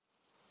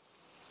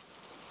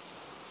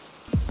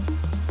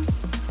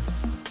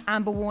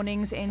Amber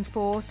warnings in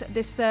force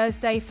this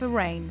Thursday for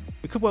rain.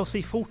 We could well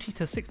see 40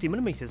 to 60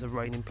 millimetres of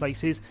rain in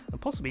places and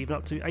possibly even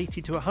up to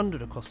 80 to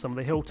 100 across some of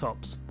the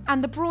hilltops.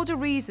 And the broader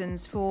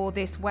reasons for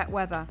this wet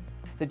weather.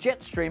 The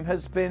jet stream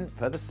has been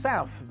further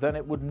south than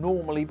it would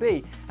normally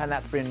be, and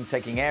that's been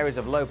taking areas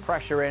of low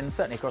pressure in,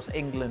 certainly across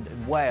England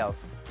and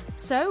Wales.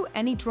 So,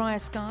 any drier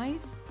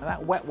skies? And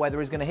that wet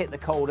weather is going to hit the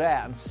cold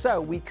air, and so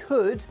we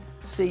could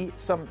see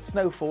some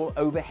snowfall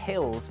over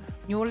hills.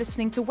 You're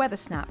listening to Weather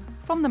Snap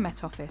from the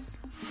Met Office.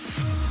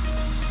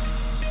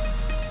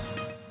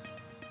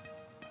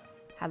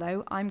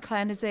 Hello, I'm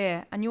Claire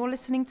Nazir, and you're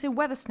listening to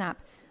Weather Snap,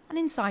 an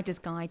insider's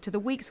guide to the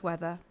week's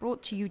weather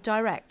brought to you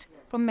direct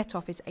from Met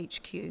Office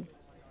HQ.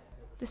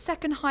 The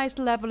second highest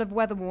level of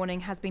weather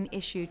warning has been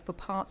issued for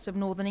parts of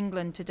northern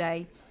England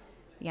today.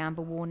 The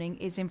amber warning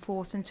is in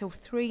force until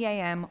 3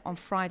 a.m. on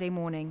Friday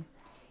morning.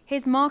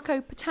 Here's Marco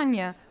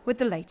Patagna with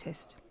the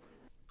latest.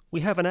 We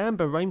have an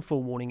amber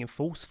rainfall warning in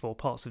force for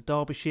parts of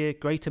Derbyshire,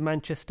 Greater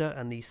Manchester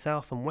and the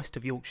south and west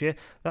of Yorkshire.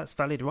 That's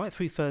valid right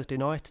through Thursday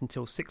night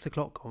until 6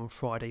 o'clock on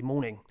Friday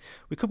morning.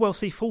 We could well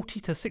see 40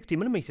 to 60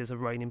 millimetres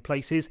of rain in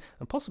places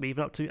and possibly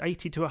even up to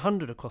 80 to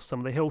 100 across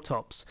some of the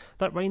hilltops.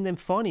 That rain then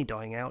finally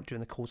dying out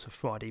during the course of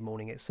Friday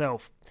morning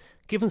itself.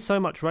 Given so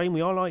much rain, we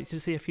are likely to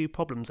see a few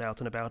problems out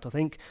and about, I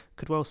think.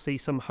 Could well see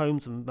some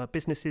homes and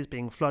businesses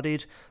being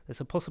flooded.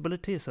 There's a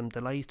possibility of some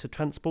delays to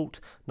transport,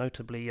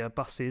 notably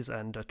buses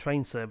and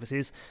train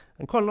services,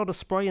 and quite a lot of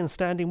spray and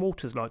standing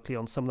waters likely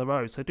on some of the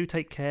roads, so do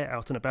take care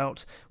out and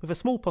about, with a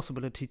small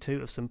possibility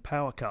too of some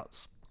power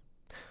cuts.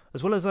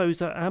 As well as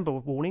those amber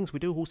warnings, we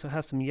do also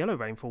have some yellow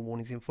rainfall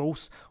warnings in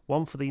force,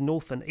 one for the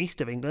north and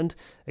east of England.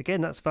 Again,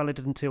 that's valid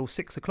until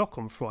 6 o'clock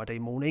on Friday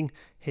morning.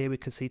 Here we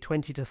could see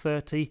 20 to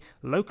 30,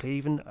 locally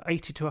even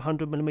 80 to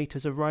 100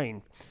 millimetres of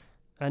rain.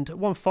 And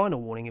one final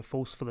warning in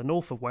force for the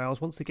north of Wales.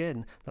 Once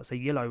again, that's a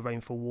yellow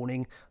rainfall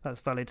warning. That's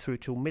valid through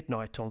till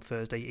midnight on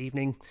Thursday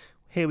evening.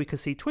 Here we could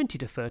see 20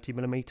 to 30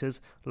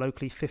 millimetres,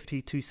 locally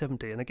 50 to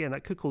 70. And again,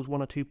 that could cause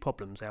one or two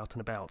problems out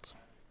and about.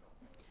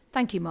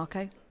 Thank you,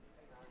 Marco.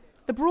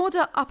 The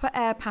broader upper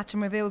air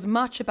pattern reveals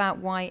much about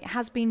why it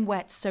has been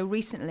wet so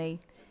recently.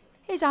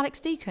 Here's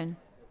Alex Deacon.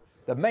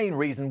 The main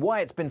reason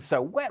why it's been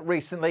so wet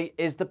recently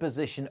is the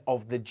position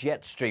of the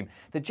jet stream.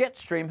 The jet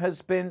stream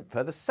has been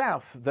further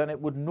south than it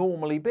would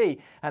normally be,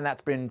 and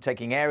that's been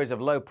taking areas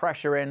of low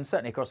pressure in,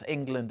 certainly across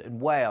England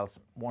and Wales.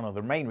 One of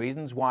the main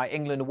reasons why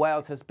England and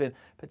Wales has been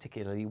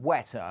particularly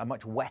wet, a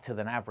much wetter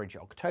than average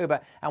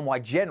October, and why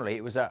generally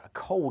it was a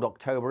cold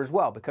October as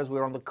well, because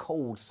we're on the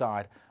cold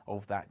side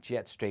of that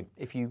jet stream.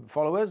 If you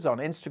follow us on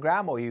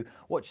Instagram or you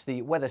watched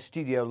the Weather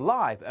Studio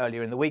live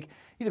earlier in the week,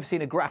 you'd have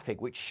seen a graphic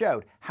which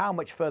showed how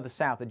much further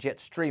south the jet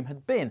stream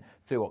had been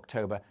through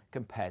October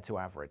compared to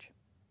average.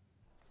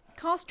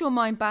 Cast your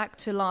mind back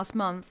to last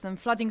month and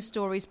flooding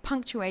stories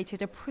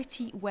punctuated a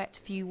pretty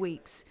wet few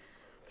weeks.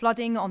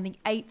 Flooding on the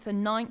 8th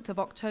and 9th of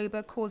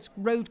October caused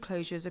road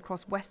closures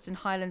across Western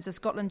Highlands of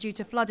Scotland due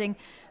to flooding.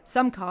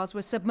 Some cars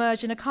were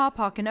submerged in a car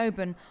park in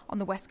Oban on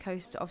the west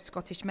coast of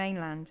Scottish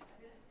mainland.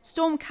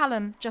 Storm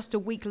Callum just a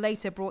week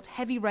later brought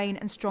heavy rain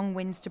and strong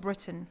winds to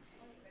Britain.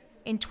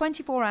 In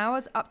 24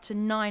 hours up to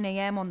 9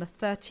 a.m. on the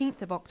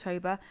 13th of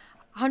October,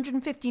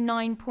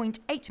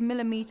 159.8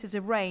 millimetres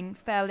of rain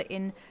fell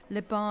in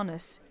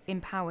Libanus in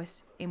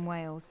Powys in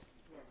Wales.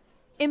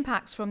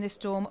 Impacts from this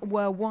storm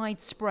were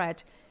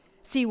widespread.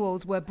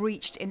 Seawalls were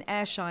breached in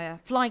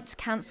Ayrshire, flights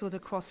cancelled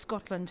across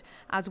Scotland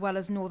as well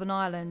as Northern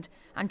Ireland,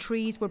 and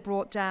trees were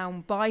brought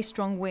down by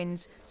strong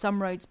winds.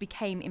 Some roads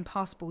became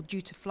impassable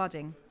due to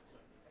flooding.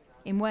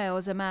 In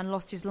Wales, a man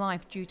lost his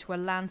life due to a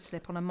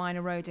landslip on a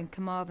minor road in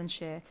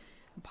Carmarthenshire,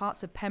 and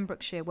parts of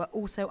Pembrokeshire were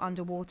also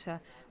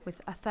underwater,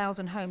 with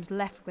 1,000 homes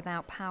left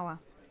without power.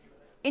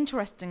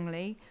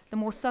 Interestingly, the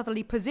more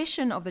southerly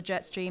position of the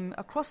jet stream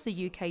across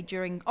the UK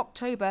during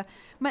October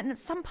meant that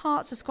some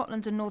parts of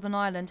Scotland and Northern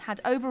Ireland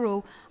had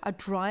overall a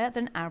drier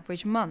than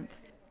average month.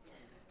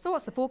 So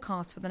what's the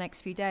forecast for the next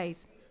few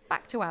days?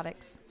 Back to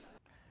Alex.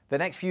 The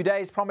next few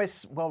days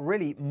promise, well,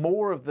 really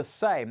more of the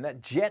same.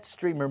 That jet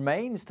stream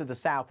remains to the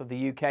south of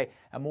the UK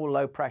and more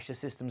low-pressure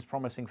systems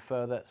promising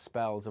further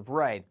spells of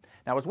rain.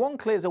 Now, as one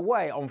clears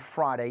away on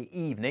Friday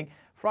evening,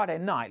 Friday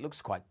night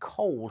looks quite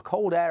cold.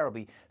 Cold air will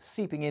be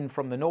seeping in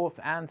from the north,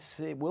 and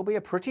it will be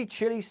a pretty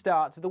chilly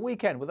start to the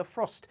weekend with a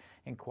frost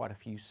in quite a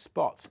few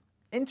spots.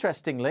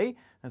 Interestingly,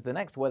 as the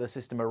next weather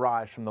system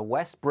arrives from the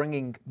west,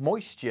 bringing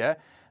moisture,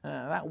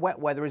 that wet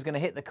weather is going to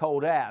hit the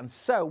cold air, and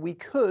so we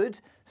could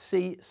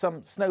see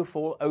some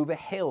snowfall over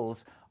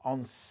hills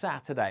on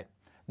Saturday.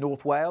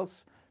 North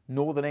Wales,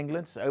 northern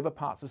England, over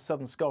parts of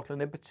southern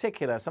Scotland in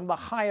particular. Some of the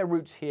higher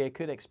routes here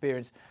could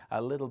experience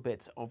a little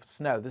bit of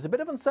snow. There's a bit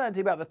of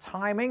uncertainty about the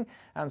timing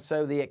and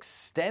so the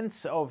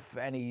extent of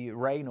any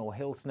rain or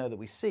hill snow that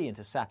we see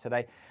into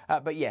Saturday.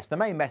 But yes, the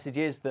main message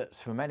is that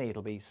for many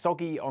it'll be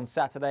soggy on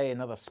Saturday,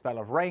 another spell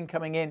of rain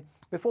coming in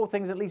before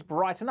things at least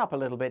brighten up a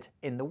little bit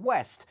in the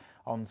west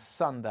on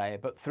Sunday.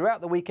 But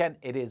throughout the weekend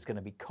it is going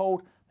to be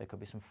cold. There could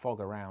be some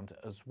fog around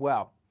as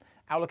well.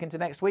 Outlook into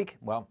next week,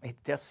 well, it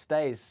just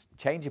stays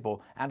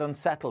changeable and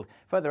unsettled.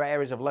 Further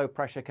areas of low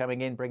pressure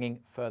coming in, bringing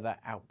further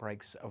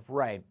outbreaks of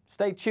rain.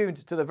 Stay tuned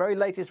to the very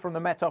latest from the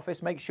Met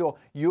Office. Make sure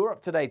you're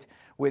up to date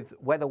with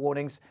weather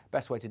warnings.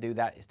 Best way to do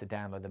that is to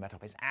download the Met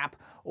Office app,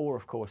 or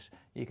of course,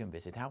 you can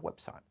visit our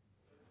website.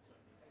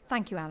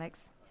 Thank you,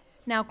 Alex.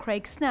 Now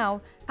Craig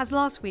Snell has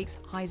last week's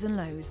highs and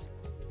lows.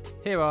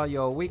 Here are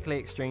your weekly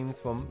extremes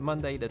from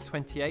Monday the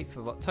 28th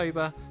of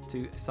October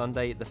to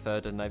Sunday the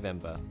 3rd of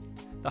November.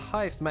 The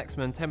highest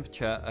maximum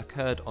temperature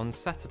occurred on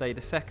Saturday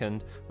the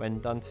 2nd when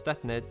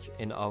Dunstepnage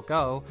in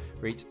Argyll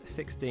reached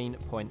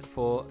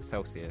 16.4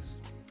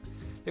 Celsius.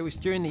 It was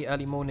during the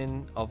early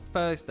morning of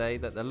Thursday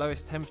that the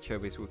lowest temperature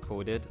was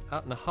recorded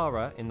at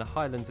Nahara in the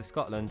Highlands of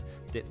Scotland,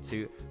 dipped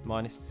to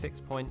minus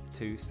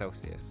 6.2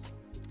 Celsius.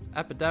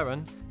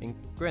 Aberdaron in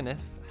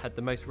Greenough had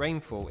the most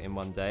rainfall in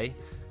one day.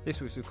 This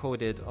was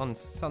recorded on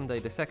Sunday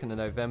the 2nd of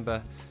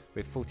November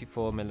with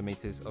 44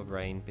 millimetres of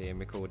rain being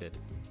recorded.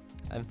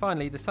 And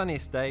finally, the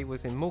sunniest day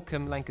was in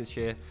Morecambe,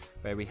 Lancashire,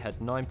 where we had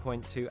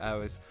 9.2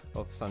 hours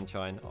of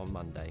sunshine on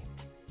Monday.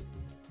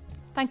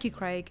 Thank you,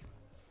 Craig.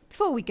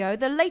 Before we go,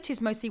 the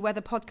latest Mostly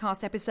Weather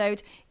podcast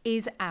episode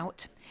is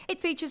out.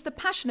 It features the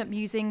passionate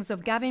musings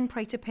of Gavin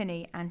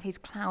Prater-Pinney and his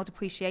Cloud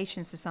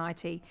Appreciation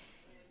Society.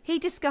 He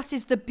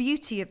discusses the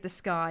beauty of the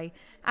sky,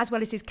 as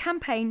well as his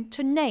campaign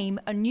to name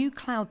a new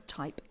cloud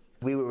type.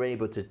 We were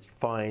able to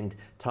find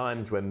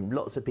times when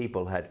lots of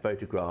people had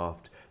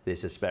photographed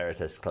this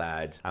asperitas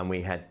cloud, and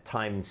we had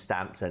time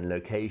stamps and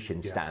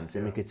location stamps,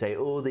 and we could say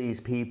all these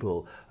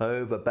people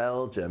over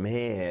Belgium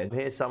here.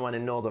 Here's someone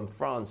in northern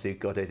France who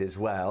got it as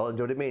well. And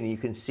do you know what I mean? You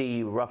can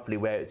see roughly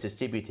where it's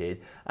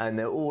distributed, and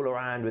they're all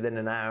around within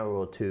an hour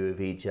or two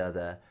of each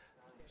other.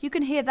 You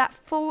can hear that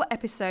full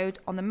episode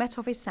on the Met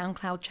Office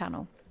SoundCloud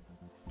channel.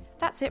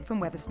 That's it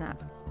from WeatherSnap.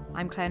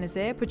 I'm Claire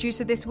Nazir.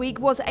 Producer this week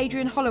was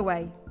Adrian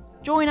Holloway.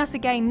 Join us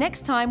again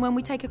next time when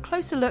we take a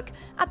closer look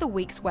at the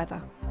week's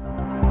weather.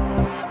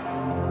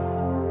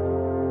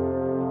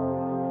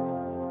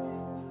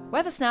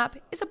 WeatherSnap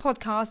is a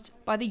podcast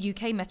by the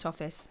UK Met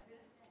Office.